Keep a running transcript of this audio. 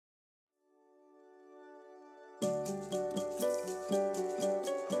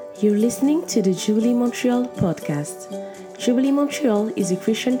You're listening to the Jubilee Montreal podcast. Jubilee Montreal is a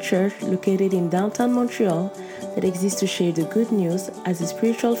Christian church located in downtown Montreal that exists to share the good news as a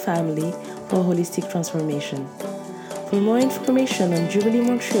spiritual family for holistic transformation. For more information on Jubilee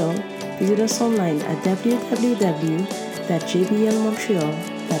Montreal, visit us online at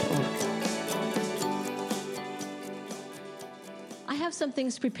www.jblmontreal.org. I have some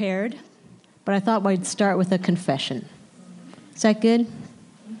things prepared, but I thought I'd start with a confession. Is that good?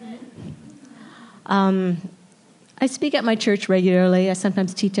 I speak at my church regularly. I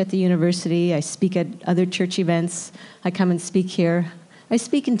sometimes teach at the university. I speak at other church events. I come and speak here. I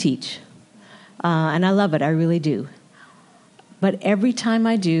speak and teach. And I love it. I really do. But every time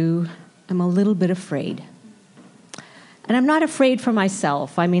I do, I'm a little bit afraid. And I'm not afraid for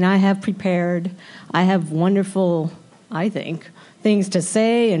myself. I mean, I have prepared. I have wonderful, I think, things to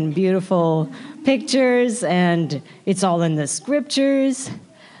say and beautiful pictures, and it's all in the scriptures.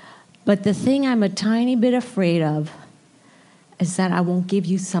 But the thing I'm a tiny bit afraid of is that I won't give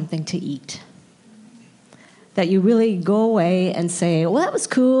you something to eat. That you really go away and say, well, that was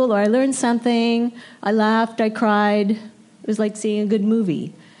cool, or I learned something, I laughed, I cried. It was like seeing a good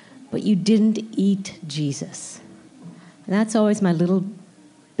movie. But you didn't eat Jesus. And that's always my little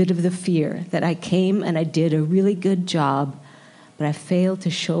bit of the fear, that I came and I did a really good job, but I failed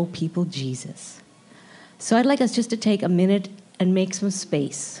to show people Jesus. So I'd like us just to take a minute and make some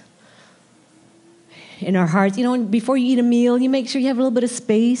space in our hearts. You know, before you eat a meal, you make sure you have a little bit of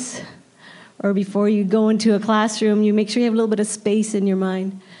space. Or before you go into a classroom, you make sure you have a little bit of space in your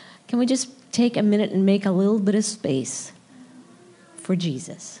mind. Can we just take a minute and make a little bit of space for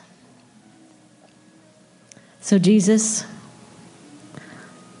Jesus? So Jesus,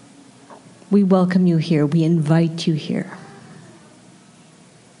 we welcome you here. We invite you here.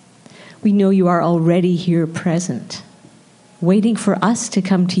 We know you are already here present, waiting for us to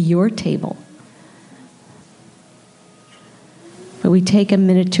come to your table. But we take a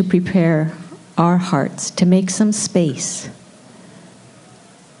minute to prepare our hearts, to make some space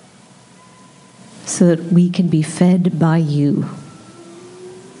so that we can be fed by you.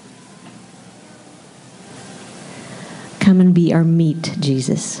 Come and be our meat,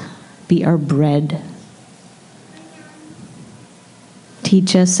 Jesus. Be our bread.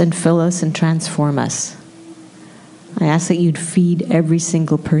 Teach us and fill us and transform us. I ask that you'd feed every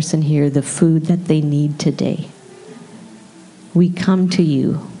single person here the food that they need today. We come to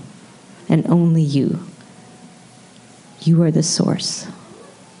you, and only you. You are the source.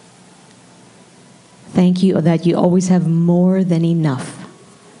 Thank you that you always have more than enough.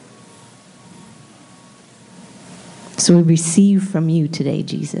 So we receive from you today,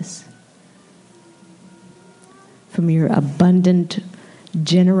 Jesus. From your abundant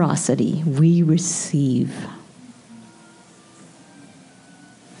generosity, we receive.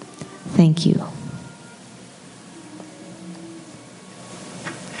 Thank you.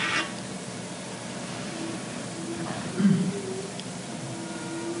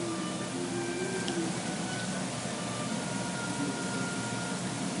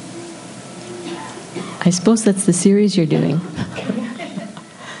 I suppose that's the series you're doing.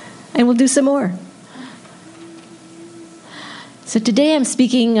 And we'll do some more. So today I'm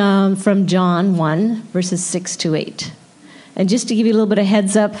speaking from John 1, verses 6 to 8. And just to give you a little bit of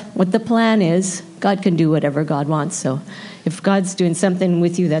heads up, what the plan is, God can do whatever God wants. So if God's doing something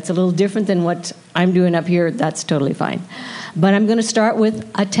with you that's a little different than what I'm doing up here, that's totally fine. But I'm going to start with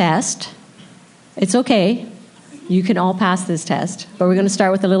a test. It's okay. You can all pass this test. But we're going to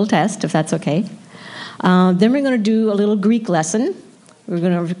start with a little test, if that's okay. Then we're going to do a little Greek lesson. We're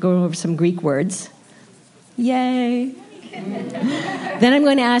going to go over some Greek words. Yay! Then I'm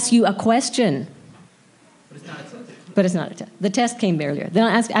going to ask you a question. But it's not a test. The test came earlier. Then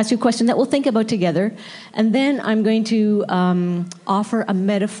I'll ask you a question that we'll think about together. And then I'm going to offer a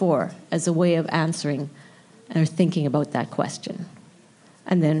metaphor as a way of answering or thinking about that question.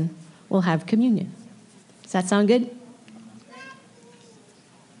 And then we'll have communion. Does that sound good?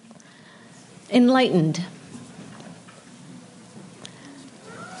 Enlightened.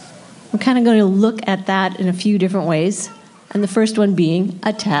 We're kind of going to look at that in a few different ways. And the first one being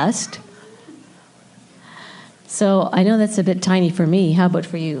a test. So I know that's a bit tiny for me. How about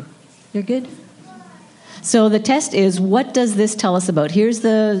for you? You're good? So the test is, what does this tell us about? Here's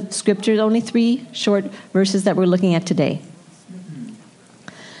the scripture, only 3 short verses that we're looking at today.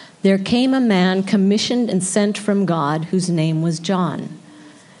 There came a man commissioned and sent from God whose name was John.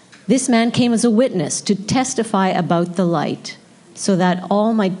 This man came as a witness to testify about the light, so that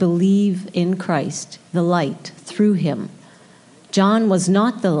all might believe in Christ, the light, through him. John was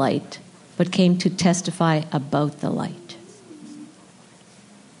not the light, but came to testify about the light.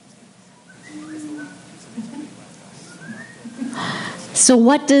 So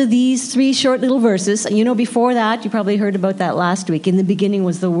what do these 3 short little verses, before that, you probably heard about that last week. In the beginning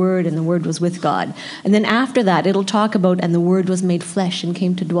was the Word, and the Word was with God. And then after that, it'll talk about, and the Word was made flesh and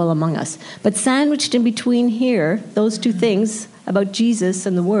came to dwell among us. But sandwiched in between here, those 2 things about Jesus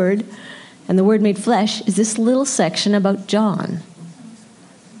and the Word made flesh, is this little section about John.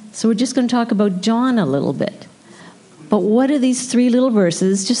 So we're just going to talk about John a little bit. But what are these 3 little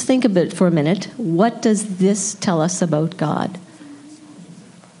verses? Just think of it for a minute. What does this tell us about God?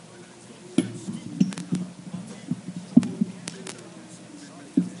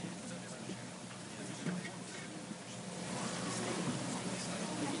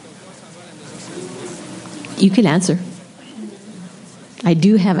 You can answer. I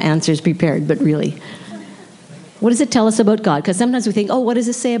do have answers prepared, but really. What does it tell us about God? Because sometimes we think, what does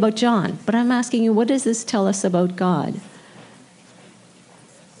this say about John? But I'm asking you, what does this tell us about God?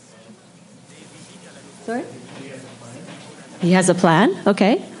 Sorry? He has a plan?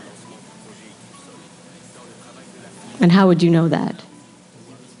 Okay. And how would you know that?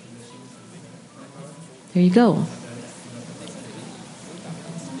 There you go.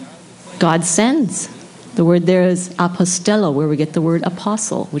 God sends. The word there is apostello, where we get the word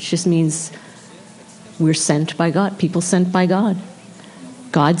apostle, which just means we're sent by God, people sent by God.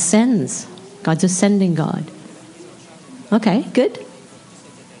 God sends. God's a sending God. Okay, good.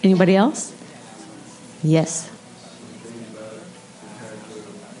 Anybody else? Yes.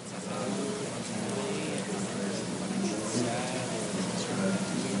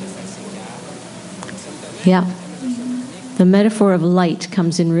 Yeah. The metaphor of light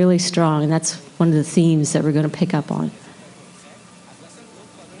comes in really strong, and that's one of the themes that we're going to pick up on.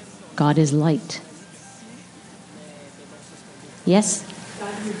 God is light. Yes?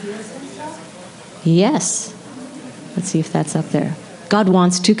 God reveals himself? Yes. Let's see if that's up there. God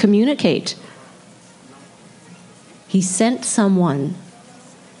wants to communicate. He sent someone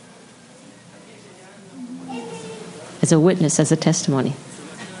as a witness, as a testimony.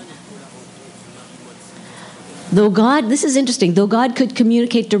 Though God, this is interesting, though God could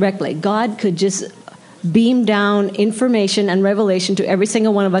communicate directly, God could just beam down information and revelation to every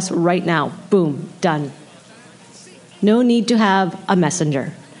single one of us right now. Boom, done. No need to have a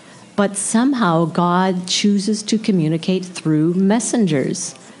messenger. But somehow God chooses to communicate through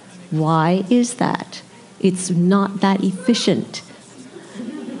messengers. Why is that? It's not that efficient.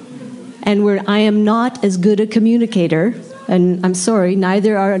 And I am not as good a communicator, and I'm sorry,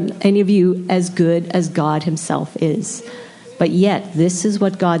 neither are any of you as good as God himself is. But yet, this is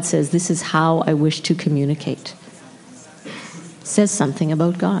what God says. This is how I wish to communicate. It says something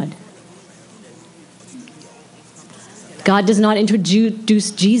about God. God does not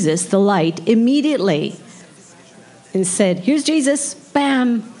introduce Jesus, the light, immediately and said, here's Jesus,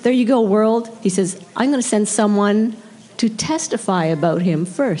 bam, there you go, world. He says, I'm going to send someone to testify about him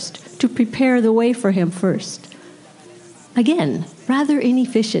first, to prepare the way for him first. Again, rather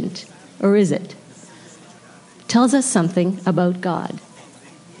inefficient, or is it? Tells us something about God.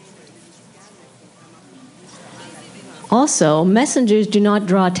 Also, messengers do not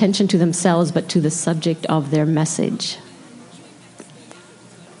draw attention to themselves, but to the subject of their message.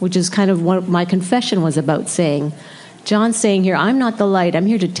 Which is kind of what my confession was about saying. John's saying here, I'm not the light, I'm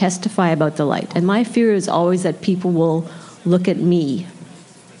here to testify about the light. And my fear is always that people will look at me,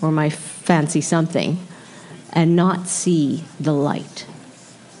 or my fancy something, and not see the light.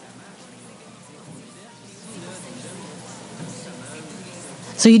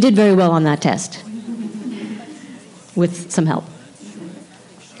 So you did very well on that test, with some help.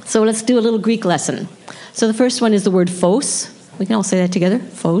 So let's do a little Greek lesson. So the first one is the word phos. We can all say that together.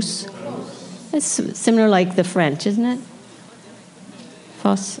 Phos. It's similar like the French, isn't it?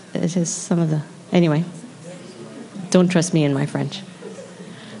 Phos. It is some of the... Anyway. Don't trust me in my French.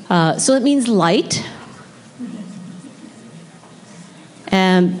 So it means light.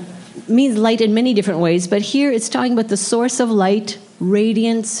 And means light in many different ways. But here it's talking about the source of light,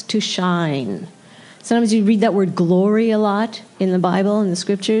 radiance to shine. Sometimes you read that word glory a lot in the Bible, in the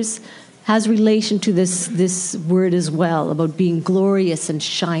scriptures. Has relation to this word as well, about being glorious and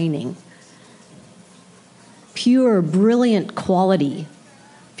shining. Pure, brilliant quality.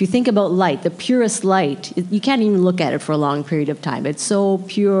 If you think about light, the purest light, you can't even look at it for a long period of time. It's so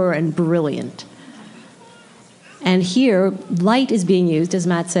pure and brilliant. And here, light is being used, as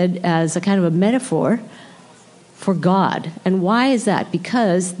Matt said, as a kind of a metaphor for God. And why is that?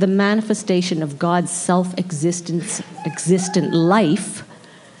 Because the manifestation of God's self-existent life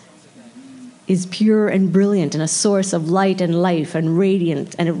is pure and brilliant and a source of light and life and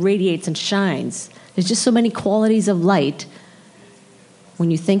radiant, and it radiates and shines. There's just so many qualities of light.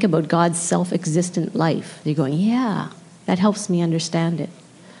 When you think about God's self-existent life, you're going, yeah, that helps me understand it.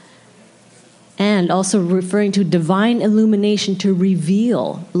 And also referring to divine illumination to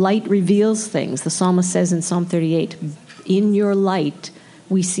reveal. Light reveals things. The psalmist says in Psalm 38, in your light,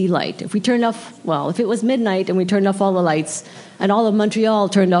 we see light. If we turned off, well, if it was midnight and we turned off all the lights, and all of Montreal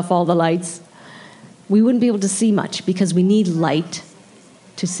turned off all the lights, we wouldn't be able to see much because we need light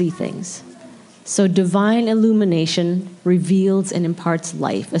to see things. So divine illumination reveals and imparts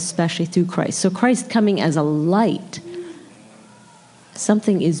life, especially through Christ. So Christ coming as a light,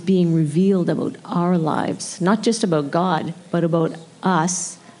 something is being revealed about our lives, not just about God, but about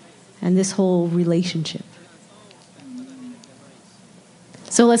us and this whole relationship.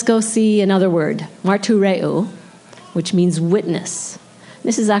 So let's go see another word, martureo, which means witness.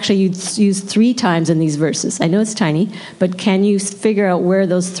 This is actually used 3 times in these verses. I know it's tiny, but can you figure out where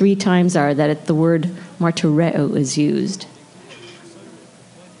those 3 times are that the word martureo is used?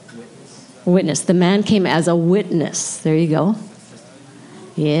 Witness. The man came as a witness. There you go.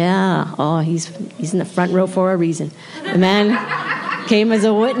 Yeah. Oh, he's in the front row for a reason. The man came as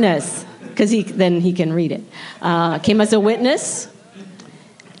a witness, because then he can read it. Came as a witness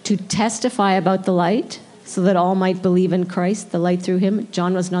to testify about the light, so that all might believe in Christ, the light through him.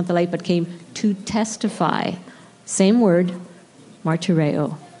 John was not the light, but came to testify. Same word,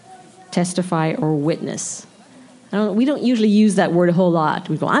 martureo, testify or witness. We don't usually use that word a whole lot.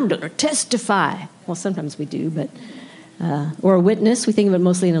 We go, I'm going to testify. Well, sometimes we do, but or a witness, we think of it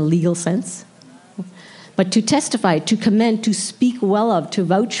mostly in a legal sense. But to testify, to commend, to speak well of, to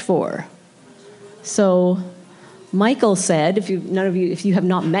vouch for. So Michael said, if you have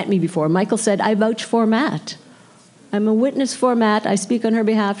not met me before, Michael said, I vouch for Matt. I'm a witness for Matt. I speak on her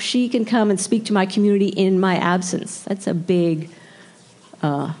behalf. She can come and speak to my community in my absence. That's a big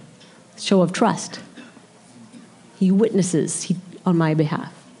show of trust. He witnesses on my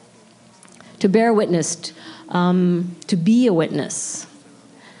behalf. To bear witness, to be a witness.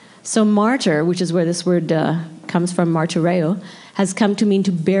 So martyr, which is where this word comes from, martyreo, has come to mean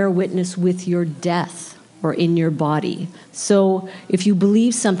to bear witness with your death or in your body. So if you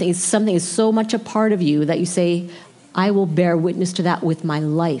believe something is so much a part of you that you say, I will bear witness to that with my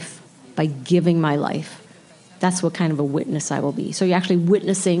life, by giving my life. That's what kind of a witness I will be. So you're actually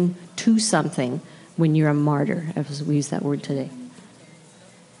witnessing to something when you're a martyr, as we use that word today.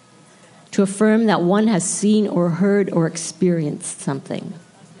 To affirm that one has seen or heard or experienced something.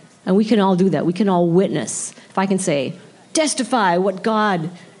 And we can all do that. We can all witness. If I can say, testify what God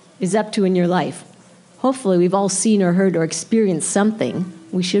is up to in your life. Hopefully we've all seen or heard or experienced something.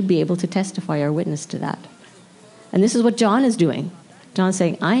 We should be able to testify our witness to that. And this is what John is doing. John's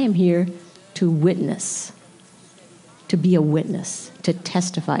saying, I am here to witness, to be a witness, to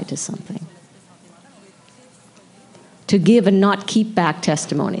testify to something. To give and not keep back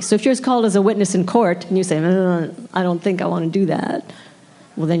testimony. So if you're called as a witness in court and you say, I don't think I want to do that,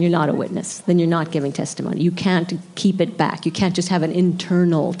 well, then you're not a witness. Then you're not giving testimony. You can't keep it back. You can't just have an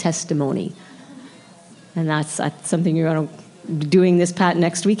internal testimony. And that's something you're going to be doing this, Pat,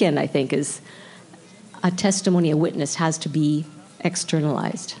 next weekend, I think, is a testimony, a witness has to be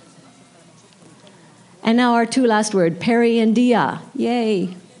externalized. And now our 2 last words, peri and dia.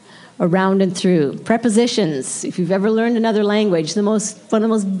 Yay. Around and through. Prepositions. If you've ever learned another language, one of the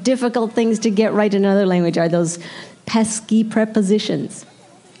most difficult things to get right in another language are those pesky prepositions.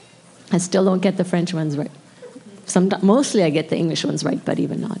 I still don't get the French ones right. Mostly I get the English ones right, but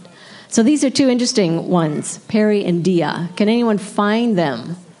even not. So these are 2 interesting ones, peri and dia. Can anyone find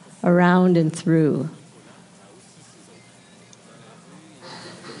them around and through?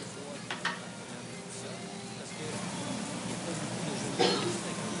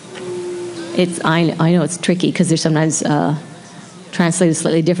 I know it's tricky because they're sometimes translated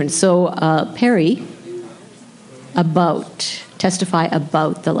slightly different. So peri, about, testify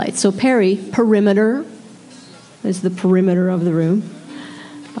about the light. So peri, perimeter, is the perimeter of the room.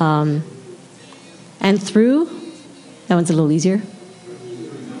 And through, that one's a little easier.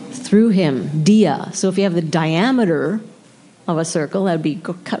 Through him, dia. So if you have the diameter of a circle, that would be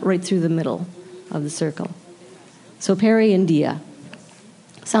cut right through the middle of the circle. So peri and dia.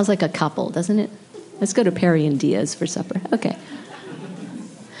 Sounds like a couple, doesn't it? Let's go to peri and dias for supper. Okay.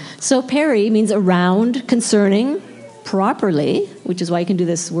 So peri means around, concerning, properly, which is why you can do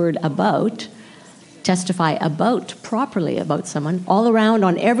this word about. Testify about, properly about someone, all around,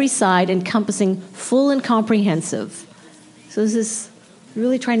 on every side, encompassing, full and comprehensive. So this is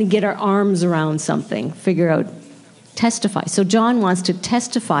really trying to get our arms around something, figure out, testify. So John wants to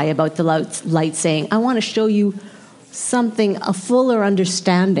testify about the light, saying, I want to show you something, a fuller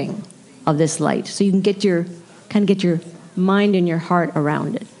understanding of this light, so you can get your mind and your heart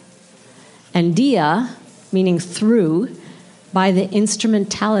around it. And dia, meaning through, by the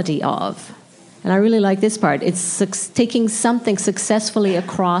instrumentality of. And I really like this part. It's taking something successfully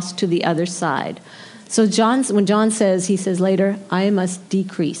across to the other side. So when John says, he says later, I must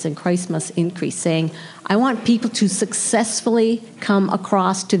decrease and Christ must increase, saying, I want people to successfully come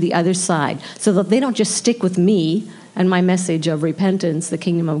across to the other side so that they don't just stick with me and my message of repentance, the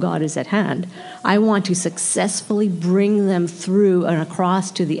kingdom of God is at hand. I want to successfully bring them through and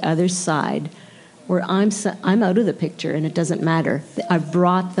across to the other side where I'm out of the picture and it doesn't matter. I've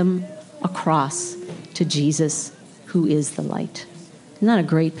brought them across to Jesus, who is the light. Isn't that a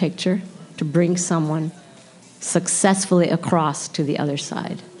great picture? To bring someone successfully across to the other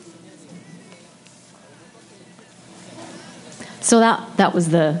side. So that was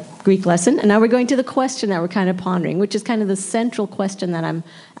the Greek lesson. And now we're going to the question that we're kind of pondering, which is kind of the central question that I'm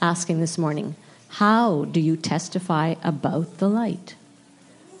asking this morning. How do you testify about the light?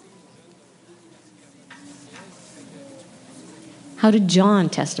 How did John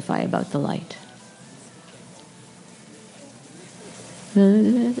testify about the light?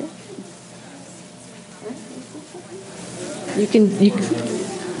 You can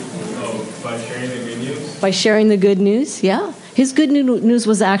by sharing the good news. By sharing the good news, yeah. His good news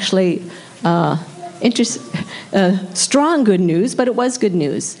was actually strong good news, but it was good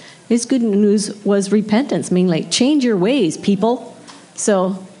news. His good news was repentance, meaning like change your ways, people.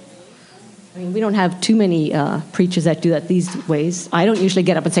 So, I mean, we don't have too many preachers that do that these ways. I don't usually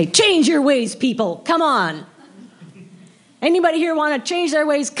get up and say, change your ways, people. Come on. Anybody here want to change their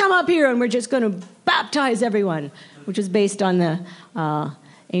ways? Come up here, and we're just going to baptize everyone, which is based on the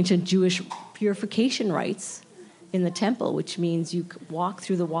ancient Jewish purification rites in the temple, which means you walk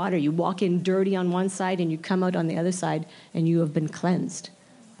through the water. You walk in dirty on one side, and you come out on the other side, and you have been cleansed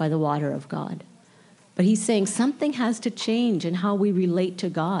by the water of God. But he's saying something has to change in how we relate to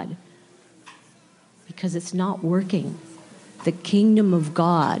God, because it's not working. The kingdom of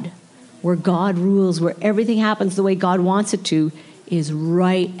God, where God rules, where everything happens the way God wants it to, is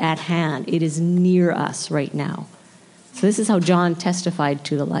right at hand. It is near us right now. So this is how John testified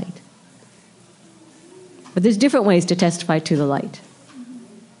to the light. But there's different ways to testify to the light.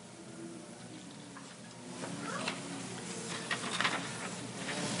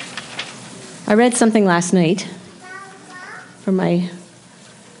 I read something last night from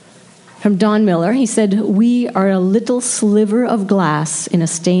Don Miller. He said, we are a little sliver of glass in a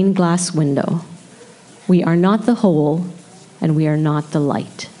stained glass window. We are not the whole, and we are not the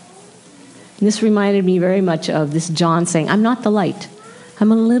light. And this reminded me very much of this John saying, I'm not the light.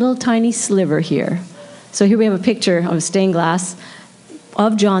 I'm a little tiny sliver here. So here we have a picture of stained glass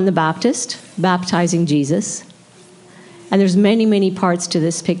of John the Baptist baptizing Jesus. And there's many, many parts to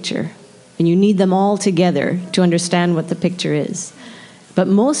this picture. And you need them all together to understand what the picture is. But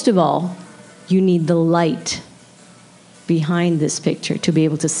most of all, you need the light behind this picture to be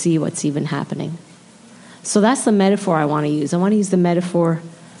able to see what's even happening. So that's the metaphor I want to use. I want to use the metaphor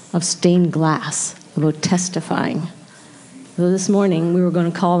of stained glass, about testifying. So this morning, we were going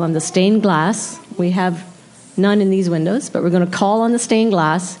to call on the stained glass. We have none in these windows, but we're going to call on the stained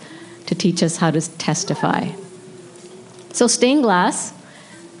glass to teach us how to testify. So stained glass,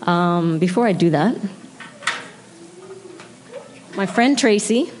 before I do that, my friend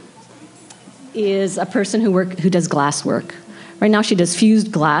Tracy is a person who does glass work. Right now she does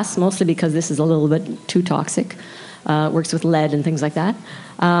fused glass, mostly because this is a little bit too toxic. Works with lead and things like that.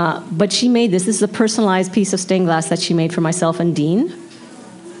 But she made this. This is a personalized piece of stained glass that she made for myself and Dean.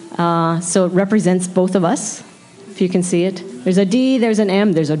 So it represents both of us, if you can see it. There's a D, there's an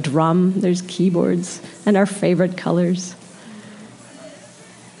M, there's a drum, there's keyboards, and our favorite colors.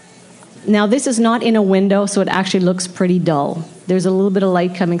 Now, this is not in a window, so it actually looks pretty dull. There's a little bit of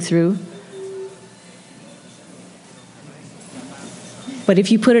light coming through. But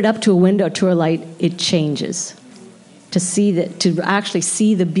if you put it up to a window, to a light, it changes. To actually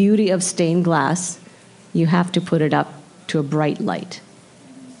see the beauty of stained glass, you have to put it up to a bright light.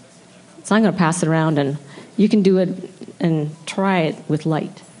 So I'm going to pass it around, and you can do it and try it with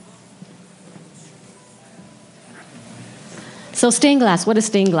light. So stained glass, what is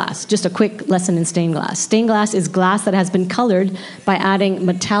stained glass? Just a quick lesson in stained glass. Stained glass is glass that has been colored by adding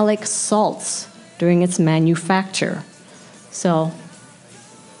metallic salts during its manufacture. So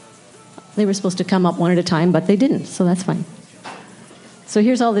they were supposed to come up one at a time, but they didn't, so that's fine. So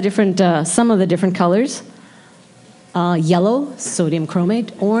here's all the different, some of the different colors. Yellow, sodium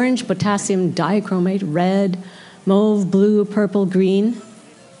chromate. Orange, potassium dichromate. Red, Mauve, blue, purple, green.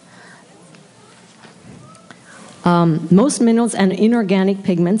 Most minerals and inorganic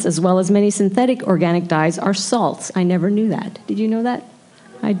pigments, as well as many synthetic organic dyes, are salts. I never knew that. Did you know that?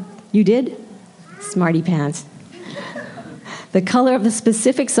 You did? Smarty pants. The color of the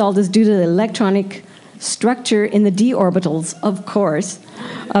specific salt is due to the electronic structure in the d orbitals, of course,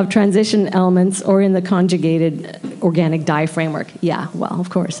 of transition elements or in the conjugated organic dye framework. Yeah, well, of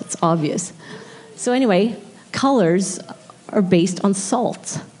course, it's obvious. So anyway, colors are based on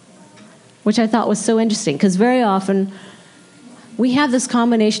salts, which I thought was so interesting, because very often we have this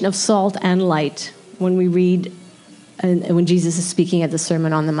combination of salt and light when we read and when Jesus is speaking at the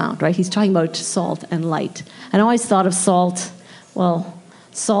Sermon on the Mount, right? He's talking about salt and light. And I always thought of salt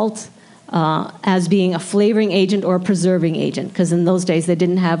as being a flavoring agent or a preserving agent, because in those days they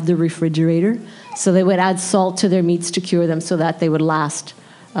didn't have the refrigerator, so they would add salt to their meats to cure them so that they would last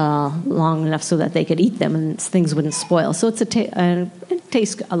long enough so that they could eat them and things wouldn't spoil. So it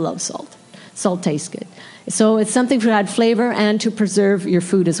tastes good. I love salt. Salt tastes good. So it's something to add flavor and to preserve your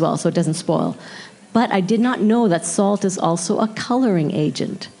food as well so it doesn't spoil. But I did not know that salt is also a coloring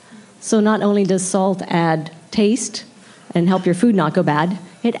agent. So not only does salt add taste and help your food not go bad,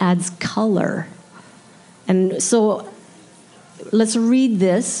 it adds color. And so let's read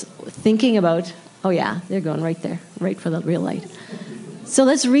this thinking about, oh yeah, they're going right there, right for the real light. So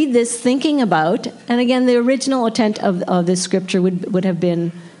let's read this thinking about, and again, the original intent of this scripture would have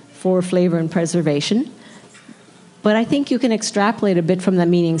been for flavor and preservation. But I think you can extrapolate a bit from the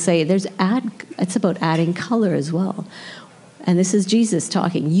meaning, say it's about adding color as well. And this is Jesus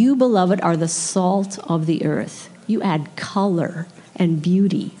talking. You, beloved, are the salt of the earth. You add color and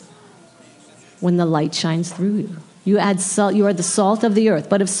beauty when the light shines through you. You add salt. You are the salt of the earth.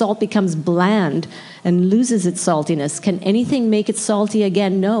 But if salt becomes bland and loses its saltiness, can anything make it salty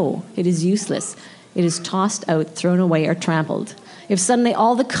again? No, it is useless. It is tossed out, thrown away, or trampled. If suddenly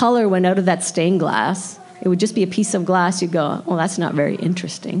all the color went out of that stained glass, it would just be a piece of glass. You'd go, well, that's not very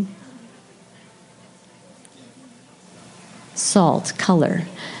interesting. Salt, color.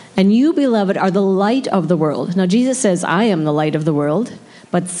 And you, beloved, are the light of the world. Now, Jesus says, I am the light of the world.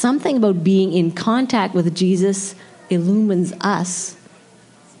 But something about being in contact with Jesus illumines us.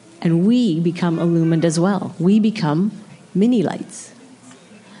 And we become illumined as well. We become mini lights.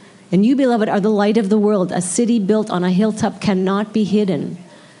 And you, beloved, are the light of the world. A city built on a hilltop cannot be hidden.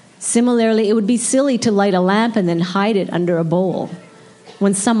 Similarly, it would be silly to light a lamp and then hide it under a bowl.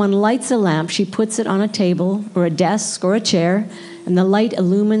 When someone lights a lamp, she puts it on a table or a desk or a chair, and the light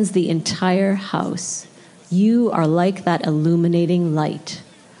illumines the entire house. You are like that illuminating light.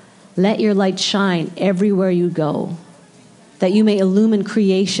 Let your light shine everywhere you go, that you may illumine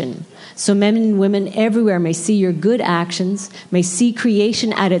creation, so men and women everywhere may see your good actions, may see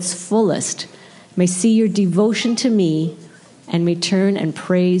creation at its fullest, may see your devotion to me, and may turn and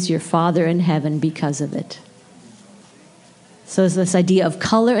praise your Father in heaven because of it. So it's this idea of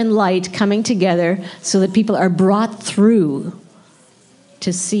color and light coming together so that people are brought through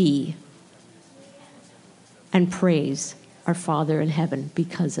to see and praise our Father in heaven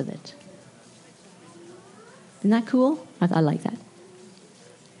because of it. Isn't that cool? I like that.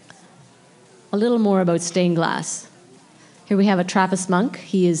 A little more about stained glass. Here we have a Trappist monk.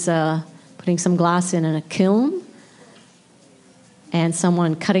 He is putting some glass in a kiln, and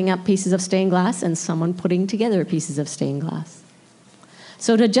someone cutting up pieces of stained glass, and someone putting together pieces of stained glass.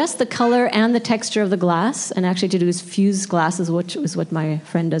 So to adjust the color and the texture of the glass, and actually to do is fuse glasses, which is what my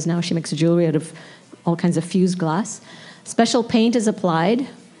friend does now. She makes jewelry out of all kinds of fused glass. Special paint is applied,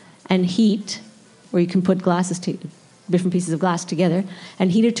 and heat, where you can put different pieces of glass together,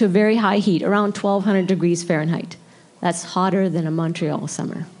 and heat it to a very high heat, around 1,200 degrees Fahrenheit. That's hotter than a Montreal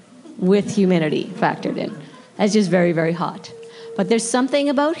summer, with humidity factored in. That's just very, very hot. But there's something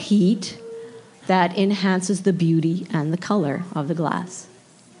about heat that enhances the beauty and the color of the glass.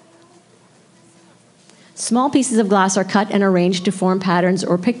 Small pieces of glass are cut and arranged to form patterns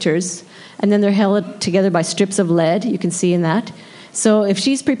or pictures, and then they're held together by strips of lead. You can see in that. So if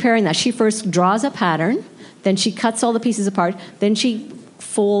she's preparing that, she first draws a pattern, then she cuts all the pieces apart, then she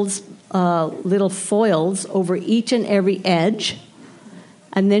folds little foils over each and every edge,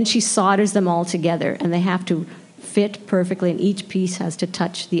 and then she solders them all together, and they have to fit perfectly, and each piece has to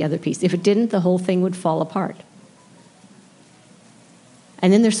touch the other piece. If it didn't, the whole thing would fall apart.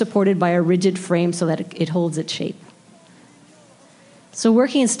 And then they're supported by a rigid frame so that it holds its shape. So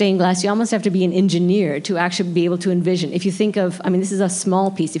working in stained glass, you almost have to be an engineer to actually be able to envision. If you think of, this is a small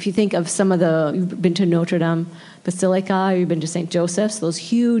piece. If you think of you've been to Notre Dame Basilica, or you've been to St. Joseph's, those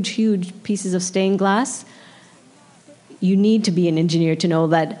huge, huge pieces of stained glass, you need to be an engineer to know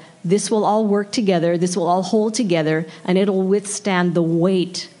that this will all work together, this will all hold together, and it'll withstand the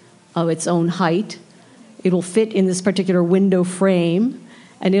weight of its own height. It'll fit in this particular window frame,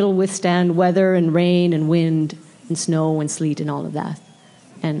 and it'll withstand weather and rain and wind and snow and sleet and all of that.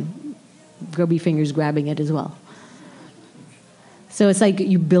 And grubby fingers grabbing it as well. So it's like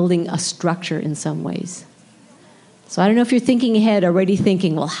you're building a structure in some ways. So I don't know if you're thinking ahead, already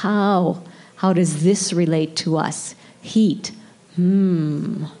thinking, well, how does this relate to us? Heat.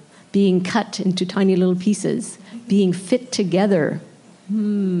 Being cut into tiny little pieces. Being fit together.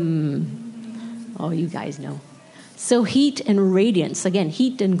 Oh, you guys know. So heat and radiance, again,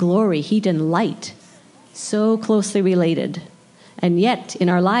 heat and glory, heat and light, so closely related. And yet, in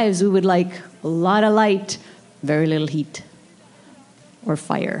our lives, we would like a lot of light, very little heat or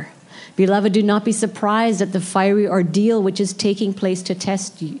fire. Beloved, do not be surprised at the fiery ordeal which is taking place to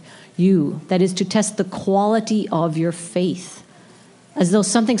test you. That is, to test the quality of your faith, as though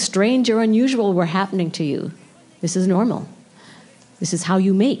something strange or unusual were happening to you. This is normal. This is how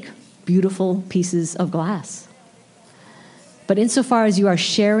you make beautiful pieces of glass. But insofar as you are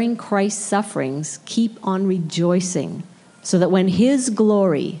sharing Christ's sufferings, keep on rejoicing, so that when his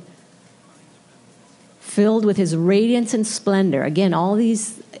glory, filled with his radiance and splendor, again, all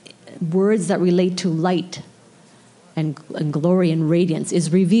these words that relate to light and glory and radiance,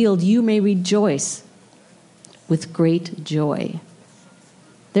 is revealed, you may rejoice with great joy.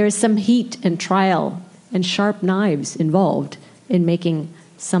 There is some heat and trial and sharp knives involved in making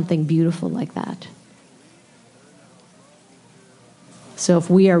something beautiful like that. So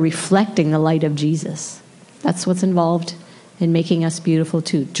if we are reflecting the light of Jesus, that's what's involved in making us beautiful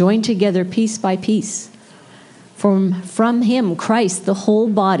too. Join together piece by piece. From him, Christ, the whole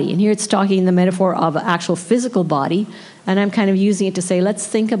body. And here it's talking in the metaphor of an actual physical body. And I'm kind of using it to say, let's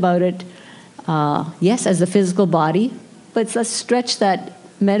think about it, yes, as the physical body, but let's stretch that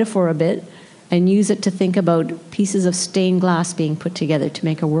metaphor a bit and use it to think about pieces of stained glass being put together to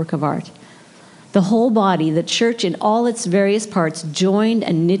make a work of art. The whole body, the church in all its various parts, joined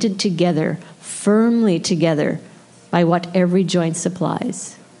and knitted together, firmly together, by what every joint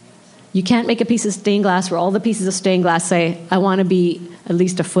supplies. You can't make a piece of stained glass where all the pieces of stained glass say, I want to be at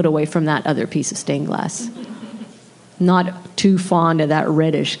least a foot away from that other piece of stained glass. Not too fond of that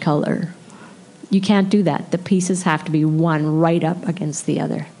reddish color. You can't do that. The pieces have to be one right up against the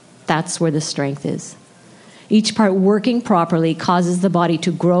other. That's where the strength is. Each part working properly causes the body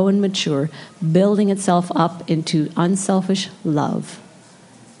to grow and mature, building itself up into unselfish love.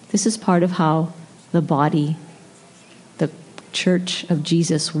 This is part of how the body, the church of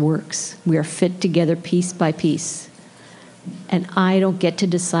Jesus, works. We are fit together piece by piece. And I don't get to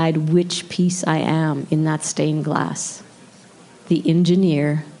decide which piece I am in that stained glass. The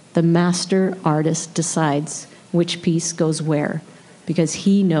engineer, the master artist, decides which piece goes where, because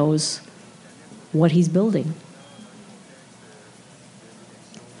he knows what he's building.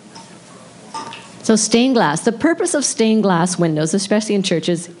 So stained glass. The purpose of stained glass windows, especially in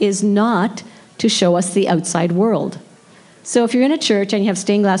churches, is not to show us the outside world. So if you're in a church and you have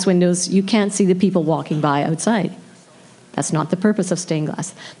stained glass windows, you can't see the people walking by outside. That's not the purpose of stained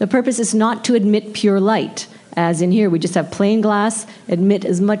glass. The purpose is not to admit pure light. As in here, we just have plain glass, admit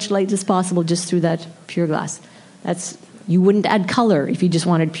as much light as possible just through that pure glass. You wouldn't add color if you just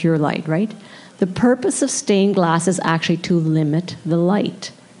wanted pure light, right? The purpose of stained glass is actually to limit the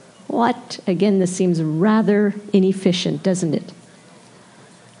light. What? Again, this seems rather inefficient, doesn't it?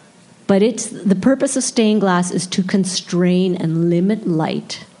 But the purpose of stained glass is to constrain and limit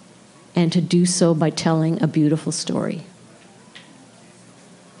light, and to do so by telling a beautiful story.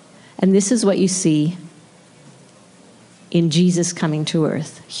 And this is what you see in Jesus coming to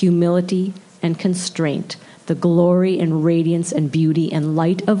earth: humility and constraint, the glory and radiance and beauty and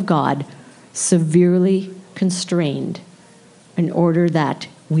light of God severely constrained in order that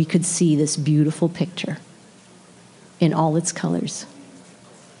we could see this beautiful picture in all its colors.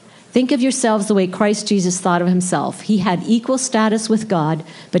 Think of yourselves the way Christ Jesus thought of himself. He had equal status with God,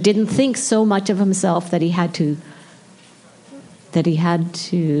 but didn't think so much of himself that he had to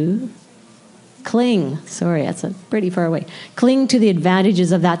cling. Sorry, that's pretty far away. Cling to the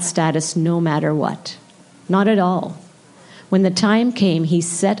advantages of that status no matter what. Not at all. When the time came, he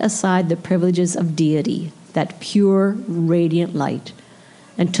set aside the privileges of deity, that pure, radiant light,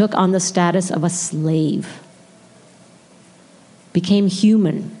 and took on the status of a slave. Became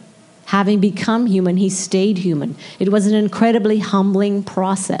human. Having become human, he stayed human. It was an incredibly humbling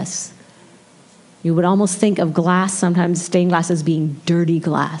process. You would almost think of glass, sometimes stained glass, as being dirty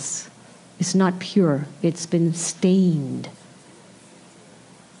glass. It's not pure. It's been stained.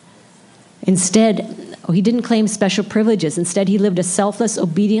 Instead, He didn't claim special privileges. Instead, he lived a selfless,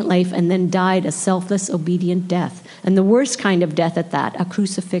 obedient life and then died a selfless, obedient death. And the worst kind of death at that, a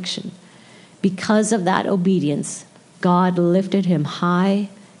crucifixion. Because of that obedience, God lifted him high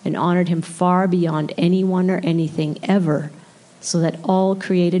and honored him far beyond anyone or anything ever, so that all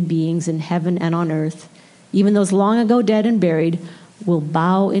created beings in heaven and on earth, even those long ago dead and buried, will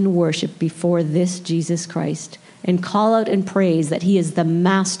bow in worship before this Jesus Christ and call out in praise that he is the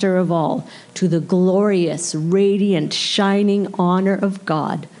master of all, to the glorious, radiant, shining honor of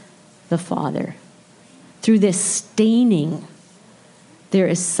God the Father. Through this staining, there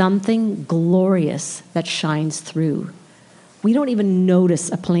is something glorious that shines through. We don't even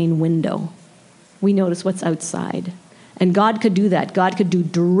notice a plain window. We notice what's outside. And God could do that. God could do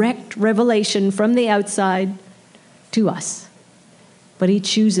direct revelation from the outside to us. But he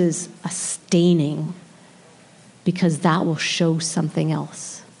chooses a staining because that will show something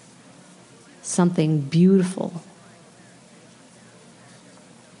else, something beautiful.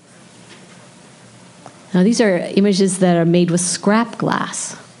 Now, these are images that are made with scrap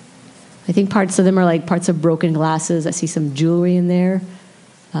glass. I think parts of them are like parts of broken glasses. I see some jewelry in there,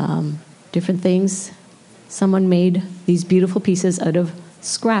 different things. Someone made these beautiful pieces out of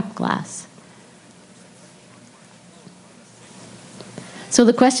scrap glass. So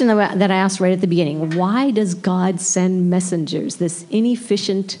the question that I asked right at the beginning, why does God send messengers, this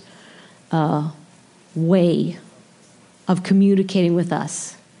inefficient way of communicating with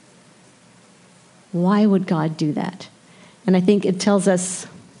us? Why would God do that? And I think it tells us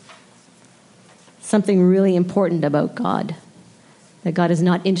something really important about God, that God is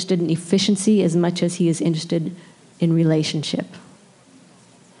not interested in efficiency as much as he is interested in relationship.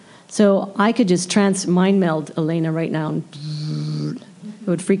 So I could just mind meld Elena right now, and it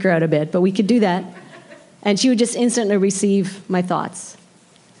would freak her out a bit, but we could do that, and she would just instantly receive my thoughts.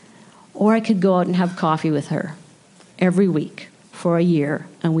 Or I could go out and have coffee with her every week for a year,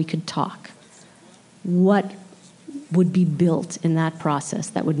 and we could talk. What would be built in that process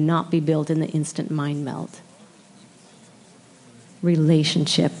that would not be built in the instant mind meld?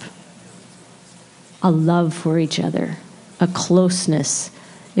 Relationship, a love for each other, a closeness,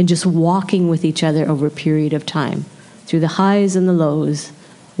 and just walking with each other over a period of time. Through the highs and the lows,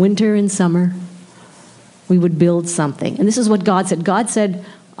 winter and summer, we would build something. And this is what God said. God said,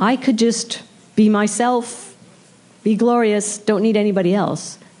 I could just be myself, be glorious, don't need anybody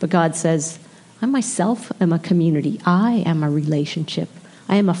else. But God says, I myself am a community. I am a relationship.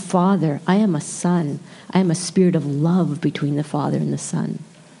 I am a father. I am a son. I am a spirit of love between the Father and the Son.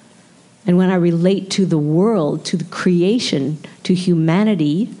 And when I relate to the world, to the creation, to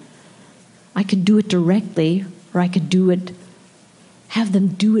humanity, I could do it directly, or I could have them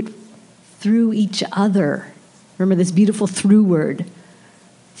do it through each other. Remember this beautiful through word.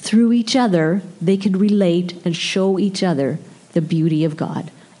 Through each other, they could relate and show each other the beauty of God.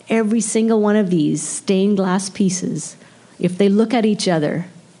 Every single one of these stained glass pieces, if they look at each other,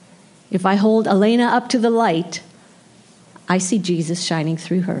 if I hold Elena up to the light, I see Jesus shining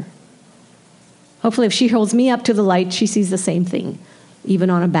through her. Hopefully, if she holds me up to the light, she sees the same thing, even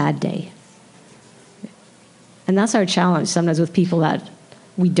on a bad day. And that's our challenge sometimes with people that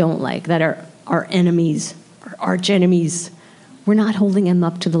we don't like, that are our enemies, our arch enemies. We're not holding them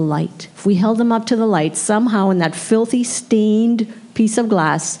up to the light. If we held them up to the light, somehow in that filthy, stained piece of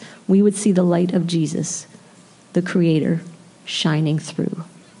glass, we would see the light of Jesus, the Creator, shining through.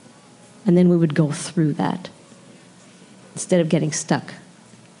 And then we would go through that instead of getting stuck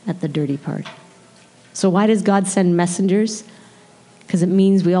at the dirty part. So why does God send messengers? Because it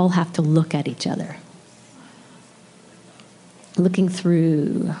means we all have to look at each other. Looking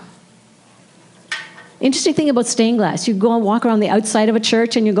through. Interesting thing about stained glass, you go and walk around the outside of a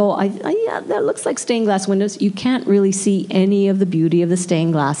church and you go, yeah, that looks like stained glass windows. You can't really see any of the beauty of the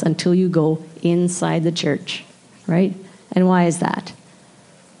stained glass until you go inside the church, right? And why is that?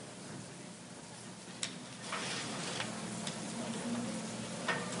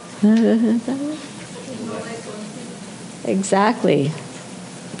 Exactly.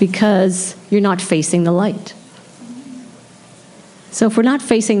 Because you're not facing the light. So if we're not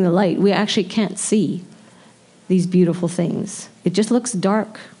facing the light, we actually can't see these beautiful things. It just looks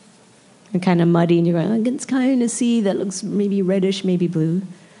dark and kind of muddy, and you're going, I can kind of see that looks maybe reddish, maybe blue.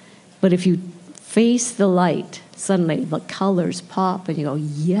 But if you face the light, suddenly the colors pop, and you go,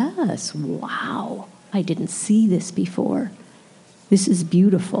 yes, wow, I didn't see this before. This is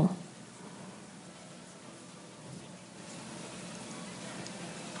beautiful.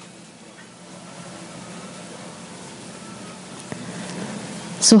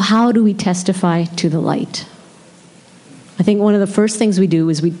 So how do we testify to the light? I think think one of the first things we do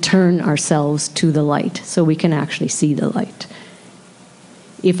is we turn ourselves to the light so we can actually see the light.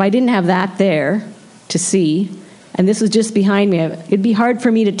 If I didn't have that there to see, and this was just behind me, it'd be hard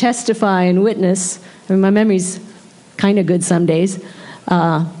for me to testify and witness. I mean, my memory's kind of good some days.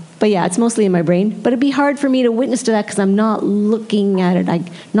 But yeah, it's mostly in my brain. But it'd be hard for me to witness to that because I'm not looking at it. I'm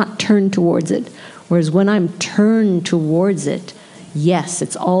not turned towards it. Whereas when I'm turned towards it, yes,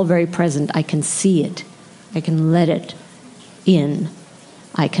 it's all very present. I can see it. I can let it in.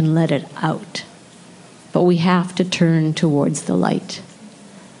 I can let it out. But we have to turn towards the light.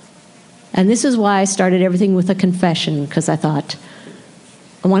 And this is why I started everything with a confession, because I thought,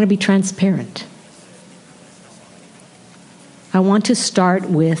 I want to be transparent. I want to start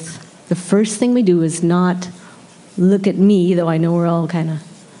with, the first thing we do is not look at me, though I know we're all kind of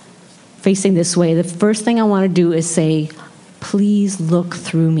facing this way. The first thing I want to do is say, please look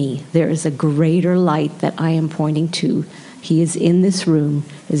through me. There is a greater light that I am pointing to. He is in this room.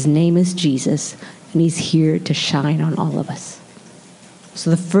 His name is Jesus, and he's here to shine on all of us.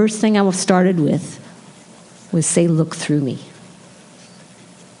 So the first thing I started with was say, look through me.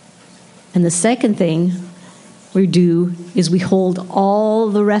 And the second thing we do is we hold all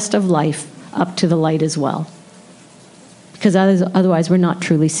the rest of life up to the light as well. Because otherwise we're not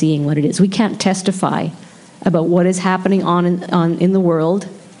truly seeing what it is. We can't testify about what is happening in the world,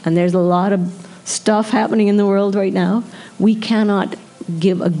 and there's a lot of stuff happening in the world right now. We cannot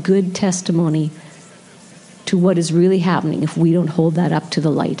give a good testimony to what is really happening if we don't hold that up to the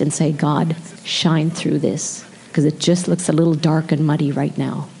light and say, God, shine through this, because it just looks a little dark and muddy right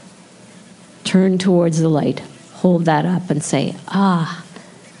now. Turn towards the light, hold that up and say,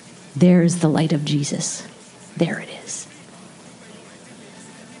 there's the light of Jesus. There it is.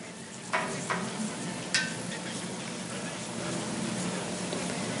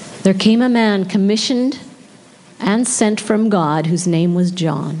 There came a man commissioned and sent from God whose name was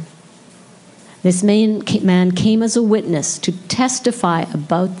John. This man came as a witness to testify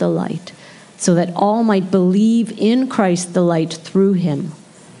about the light, so that all might believe in Christ the light through him.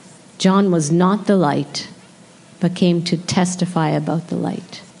 John was not the light, but came to testify about the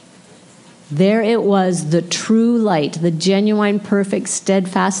light. There it was, the true light, the genuine, perfect,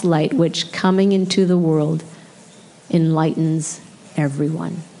 steadfast light, which coming into the world enlightens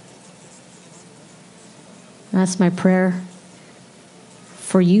everyone. That's my prayer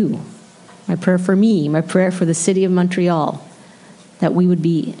for you. My prayer for me, my prayer for the city of Montreal, that we would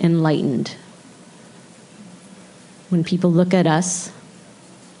be enlightened. When people look at us,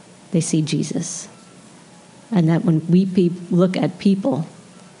 they see Jesus. And that when we look at people,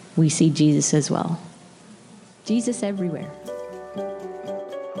 we see Jesus as well. Jesus everywhere.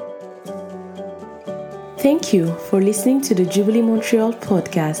 Thank you for listening to the Jubilee Montreal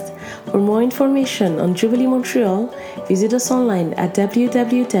podcast. For more information on Jubilee Montreal, visit us online at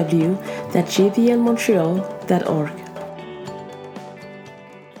www.jblmontreal.org.